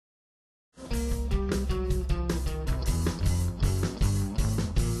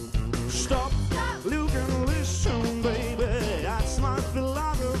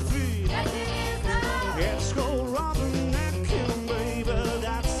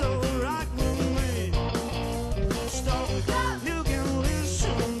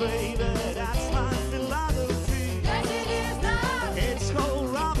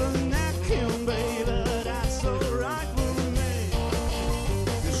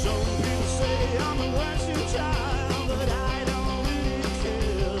people say I'm the worst child, but I don't really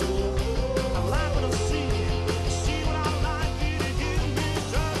care. I like what I see what I like. It gives me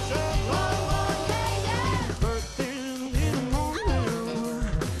such a glow. First thing in the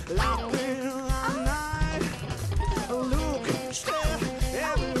morning, laughing all night. Look, stare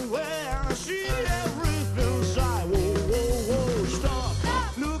everywhere. I see everything inside. Whoa, whoa, whoa,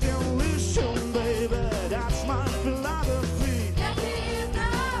 stop. Look and listen, baby. That's my philosophy.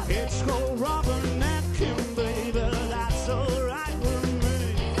 It's called robbery.